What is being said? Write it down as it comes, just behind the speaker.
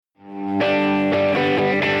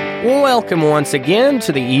Welcome once again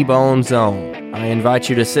to the E-Bone Zone. I invite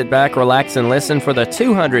you to sit back, relax, and listen for the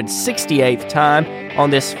 268th time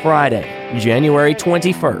on this Friday, January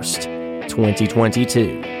 21st,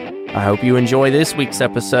 2022. I hope you enjoy this week's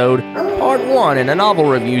episode, part 1 in a novel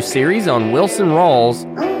review series on Wilson Rawls'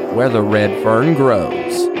 Where the Red Fern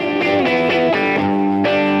Grows.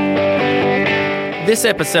 This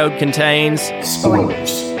episode contains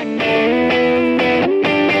spoilers.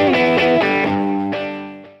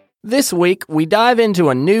 This week, we dive into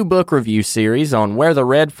a new book review series on Where the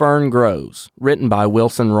Red Fern Grows, written by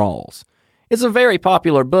Wilson Rawls. It's a very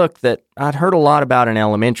popular book that I'd heard a lot about in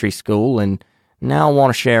elementary school and now I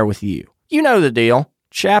want to share with you. You know the deal.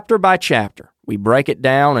 Chapter by chapter. We break it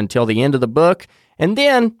down until the end of the book, and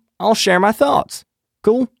then I'll share my thoughts.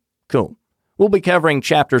 Cool? Cool. We'll be covering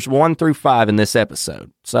chapters 1 through 5 in this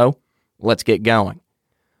episode, so let's get going.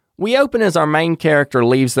 We open as our main character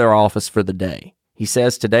leaves their office for the day. He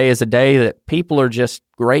says today is a day that people are just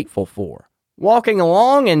grateful for, walking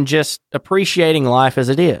along and just appreciating life as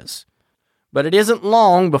it is. But it isn't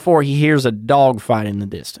long before he hears a dog fight in the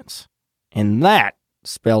distance, and that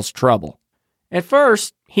spells trouble. At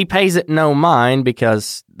first, he pays it no mind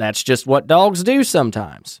because that's just what dogs do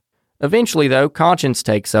sometimes. Eventually, though, conscience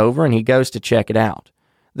takes over and he goes to check it out.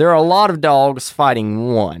 There are a lot of dogs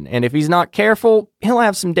fighting one, and if he's not careful, he'll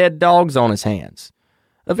have some dead dogs on his hands.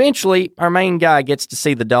 Eventually, our main guy gets to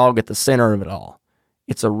see the dog at the center of it all.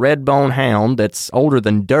 It's a red-bone hound that's older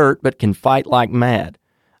than dirt but can fight like mad.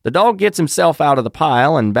 The dog gets himself out of the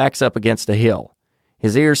pile and backs up against a hill.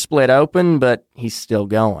 His ears split open, but he's still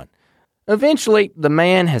going. Eventually, the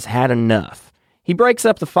man has had enough. He breaks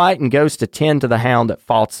up the fight and goes to tend to the hound that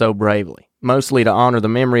fought so bravely, mostly to honor the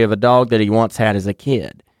memory of a dog that he once had as a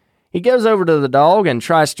kid. He goes over to the dog and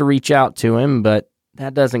tries to reach out to him, but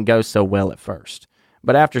that doesn't go so well at first.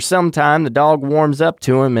 But after some time, the dog warms up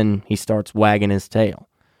to him and he starts wagging his tail.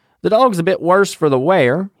 The dog's a bit worse for the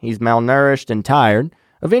wear. He's malnourished and tired.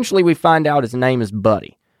 Eventually, we find out his name is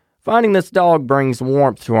Buddy. Finding this dog brings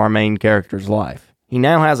warmth to our main character's life. He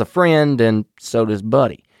now has a friend, and so does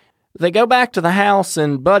Buddy. They go back to the house,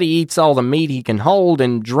 and Buddy eats all the meat he can hold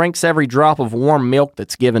and drinks every drop of warm milk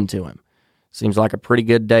that's given to him. Seems like a pretty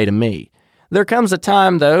good day to me. There comes a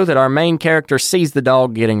time, though, that our main character sees the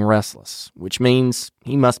dog getting restless, which means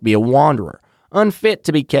he must be a wanderer, unfit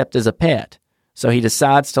to be kept as a pet. So he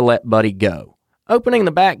decides to let Buddy go. Opening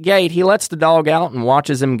the back gate, he lets the dog out and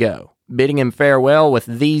watches him go, bidding him farewell with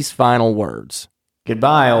these final words.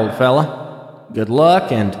 "Goodbye, old fella. Good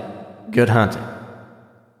luck and good hunting."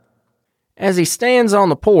 As he stands on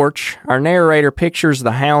the porch, our narrator pictures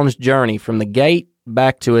the hound's journey from the gate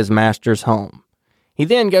back to his master's home. He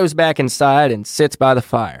then goes back inside and sits by the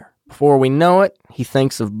fire. Before we know it, he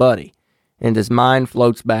thinks of Buddy, and his mind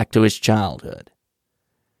floats back to his childhood.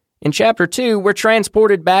 In Chapter 2, we're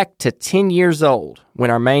transported back to 10 years old, when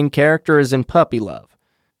our main character is in puppy love.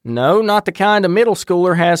 No, not the kind a middle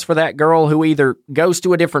schooler has for that girl who either goes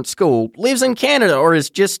to a different school, lives in Canada, or is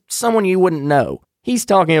just someone you wouldn't know. He's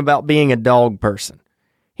talking about being a dog person.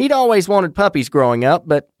 He'd always wanted puppies growing up,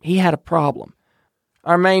 but he had a problem.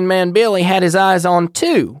 Our main man Billy had his eyes on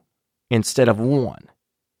 2 instead of 1.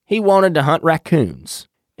 He wanted to hunt raccoons.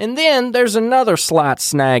 And then there's another slight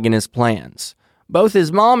snag in his plans. Both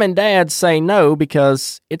his mom and dad say no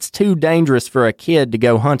because it's too dangerous for a kid to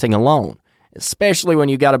go hunting alone, especially when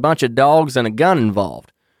you got a bunch of dogs and a gun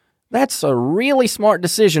involved. That's a really smart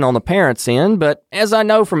decision on the parents' end, but as I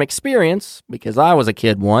know from experience, because I was a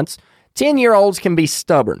kid once, 10-year-olds can be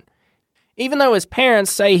stubborn. Even though his parents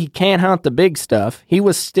say he can't hunt the big stuff, he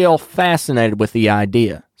was still fascinated with the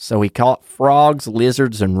idea, so he caught frogs,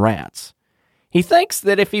 lizards, and rats. He thinks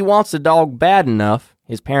that if he wants a dog bad enough,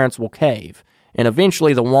 his parents will cave, and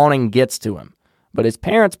eventually the wanting gets to him. But his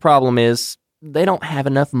parents' problem is they don't have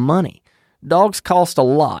enough money. Dogs cost a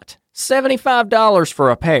lot, $75 for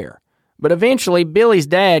a pair. But eventually, Billy's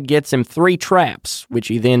dad gets him 3 traps, which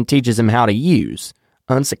he then teaches him how to use.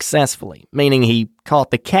 Unsuccessfully, meaning he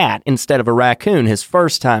caught the cat instead of a raccoon his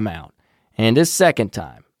first time out, and his second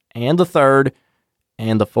time, and the third,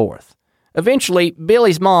 and the fourth. Eventually,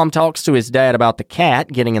 Billy's mom talks to his dad about the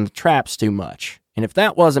cat getting in the traps too much, and if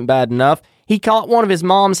that wasn't bad enough, he caught one of his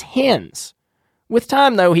mom's hens. With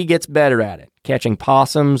time, though, he gets better at it, catching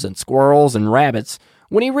possums and squirrels and rabbits,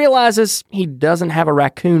 when he realizes he doesn't have a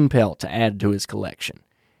raccoon pelt to add to his collection.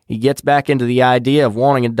 He gets back into the idea of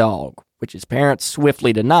wanting a dog, which his parents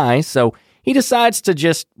swiftly deny, so he decides to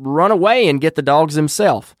just run away and get the dogs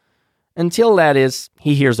himself. Until that is,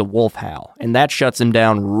 he hears a wolf howl, and that shuts him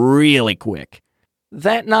down really quick.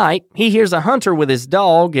 That night, he hears a hunter with his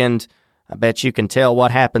dog, and I bet you can tell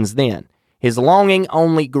what happens then. His longing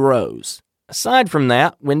only grows. Aside from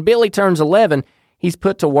that, when Billy turns 11, he's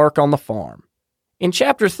put to work on the farm. In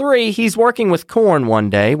Chapter 3, he's working with corn one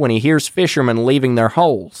day when he hears fishermen leaving their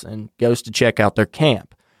holes and goes to check out their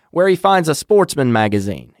camp, where he finds a sportsman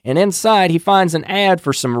magazine, and inside he finds an ad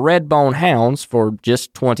for some red-bone hounds for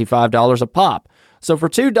just $25 a pop. So for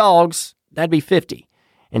 2 dogs, that'd be $50.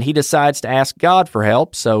 And he decides to ask God for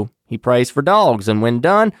help, so he prays for dogs, and when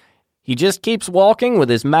done, he just keeps walking with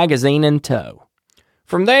his magazine in tow.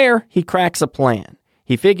 From there, he cracks a plan.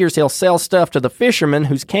 He figures he'll sell stuff to the fisherman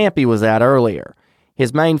whose camp he was at earlier.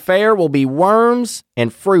 His main fare will be worms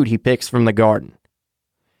and fruit he picks from the garden.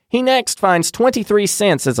 He next finds 23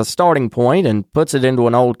 cents as a starting point and puts it into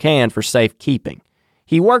an old can for safekeeping.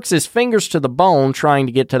 He works his fingers to the bone trying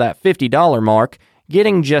to get to that $50 mark,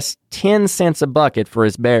 getting just 10 cents a bucket for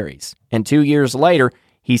his berries. And 2 years later,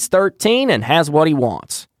 he's 13 and has what he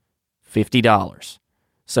wants, $50.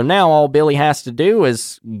 So now all Billy has to do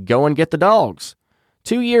is go and get the dogs.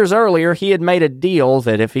 2 years earlier, he had made a deal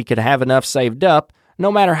that if he could have enough saved up,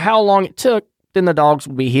 no matter how long it took, then the dogs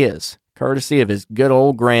would be his, courtesy of his good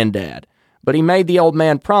old granddad. But he made the old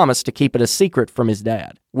man promise to keep it a secret from his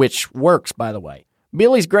dad, which works, by the way.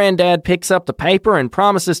 Billy's granddad picks up the paper and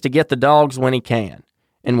promises to get the dogs when he can.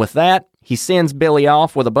 And with that, he sends Billy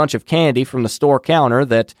off with a bunch of candy from the store counter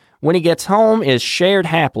that, when he gets home, is shared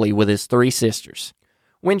happily with his 3 sisters.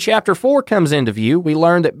 When Chapter 4 comes into view, we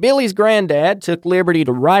learn that Billy's granddad took liberty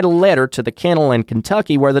to write a letter to the kennel in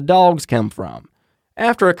Kentucky where the dogs come from.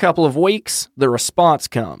 After a couple of weeks, the response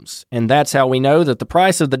comes, and that's how we know that the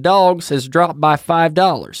price of the dogs has dropped by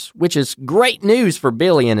 $5, which is great news for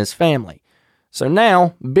Billy and his family. So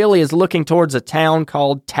now, Billy is looking towards a town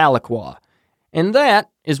called Tahlequah, and that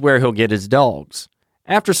is where he'll get his dogs.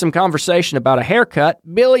 After some conversation about a haircut,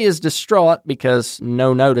 Billy is distraught because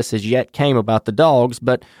no notice as yet came about the dogs,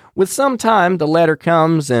 but with some time, the letter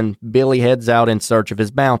comes and Billy heads out in search of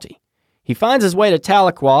his bounty. He finds his way to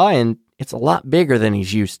Tahlequah, and it's a lot bigger than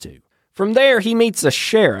he's used to. From there, he meets a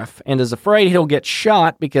sheriff and is afraid he'll get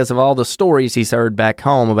shot because of all the stories he's heard back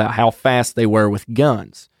home about how fast they were with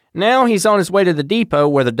guns. Now he's on his way to the depot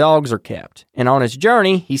where the dogs are kept, and on his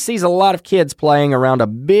journey, he sees a lot of kids playing around a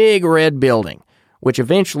big red building, which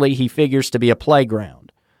eventually he figures to be a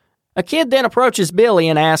playground. A kid then approaches Billy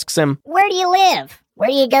and asks him, "Where do you live? Where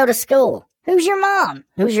do you go to school? Who's your mom?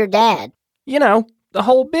 Who's your dad?" You know, the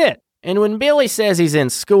whole bit. And when Billy says he's in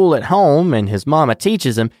school at home and his mama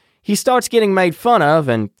teaches him, he starts getting made fun of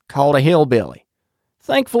and called a hillbilly.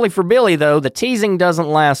 Thankfully for Billy, though, the teasing doesn't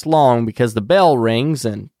last long because the bell rings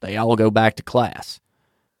and they all go back to class.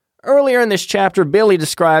 Earlier in this chapter, Billy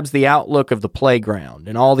describes the outlook of the playground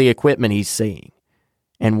and all the equipment he's seeing.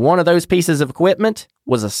 And one of those pieces of equipment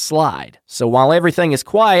was a slide. So while everything is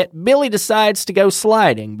quiet, Billy decides to go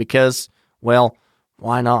sliding because, well,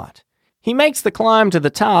 why not? He makes the climb to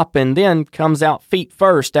the top and then comes out feet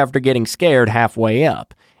first after getting scared halfway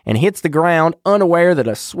up, and hits the ground unaware that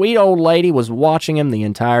a sweet old lady was watching him the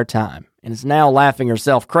entire time and is now laughing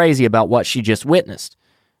herself crazy about what she just witnessed.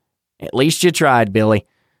 At least you tried, Billy.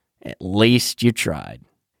 At least you tried.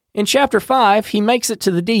 In Chapter 5, he makes it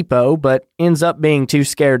to the depot, but ends up being too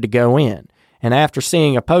scared to go in. And after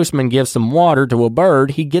seeing a postman give some water to a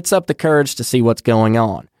bird, he gets up the courage to see what's going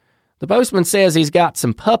on. The postman says he's got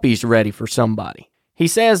some puppies ready for somebody. He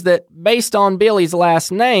says that based on Billy's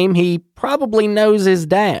last name, he probably knows his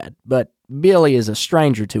dad, but Billy is a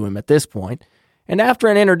stranger to him at this point. And after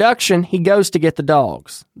an introduction, he goes to get the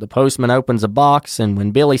dogs. The postman opens a box, and when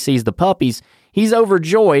Billy sees the puppies, he's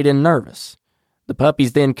overjoyed and nervous. The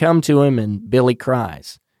puppies then come to him, and Billy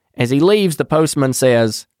cries. As he leaves, the postman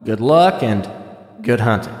says, "Good luck and good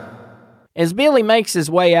hunting." As Billy makes his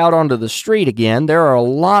way out onto the street again, there are a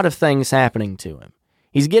lot of things happening to him.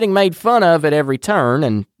 He's getting made fun of at every turn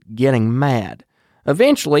and getting mad.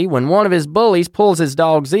 Eventually, when one of his bullies pulls his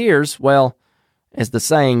dog's ears, well, as the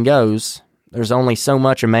saying goes, there's only so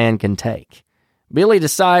much a man can take. Billy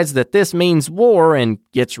decides that this means war and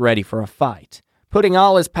gets ready for a fight. Putting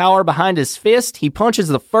all his power behind his fist, he punches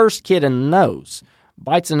the first kid in the nose,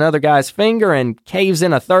 bites another guy's finger, and caves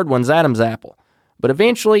in a third one's Adam's apple. But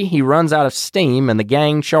eventually, he runs out of steam and the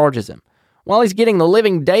gang charges him. While he's getting the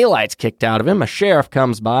living daylights kicked out of him, a sheriff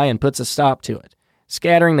comes by and puts a stop to it,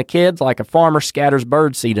 scattering the kids like a farmer scatters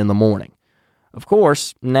birdseed in the morning. Of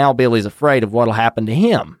course, now Billy's afraid of what'll happen to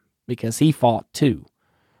him, because he fought too.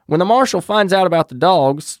 When the marshal finds out about the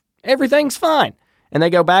dogs, everything's fine, and they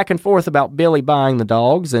go back and forth about Billy buying the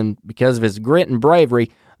dogs, and because of his grit and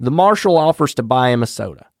bravery, the marshal offers to buy him a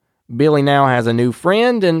soda. Billy now has a new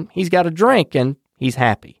friend, and he's got a drink, and he's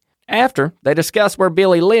happy. After, they discuss where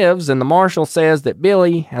Billy lives, and the marshal says that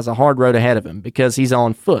Billy has a hard road ahead of him because he's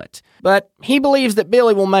on foot. But he believes that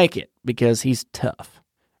Billy will make it because he's tough.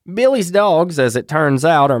 Billy's dogs, as it turns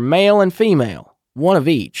out, are male and female, one of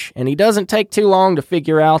each, and he doesn't take too long to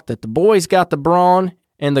figure out that the boy's got the brawn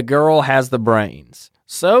and the girl has the brains.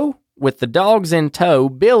 So, with the dogs in tow,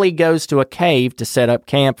 Billy goes to a cave to set up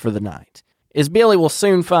camp for the night. As Billy will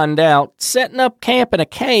soon find out, setting up camp in a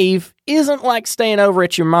cave isn't like staying over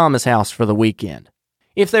at your mama's house for the weekend.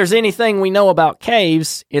 If there's anything we know about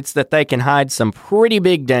caves, it's that they can hide some pretty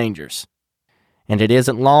big dangers. And it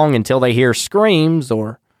isn't long until they hear screams,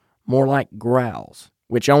 or more like growls,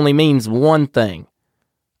 which only means one thing: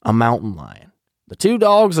 a mountain lion. The two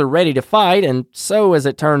dogs are ready to fight, and so, as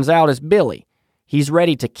it turns out, is Billy. He's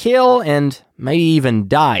ready to kill and maybe even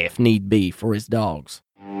die if need be for his dogs.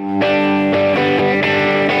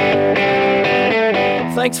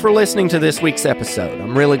 Thanks for listening to this week's episode.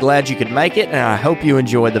 I'm really glad you could make it, and I hope you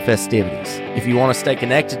enjoyed the festivities. If you want to stay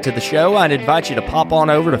connected to the show, I'd invite you to pop on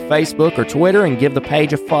over to Facebook or Twitter and give the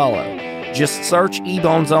page a follow. Just search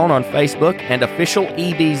Ebone Zone on Facebook and Official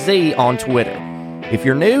EBZ on Twitter. If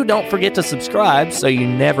you're new, don't forget to subscribe so you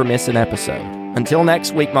never miss an episode. Until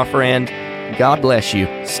next week, my friend, God bless you,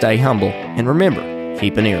 stay humble, and remember,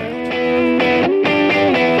 keep an ear out.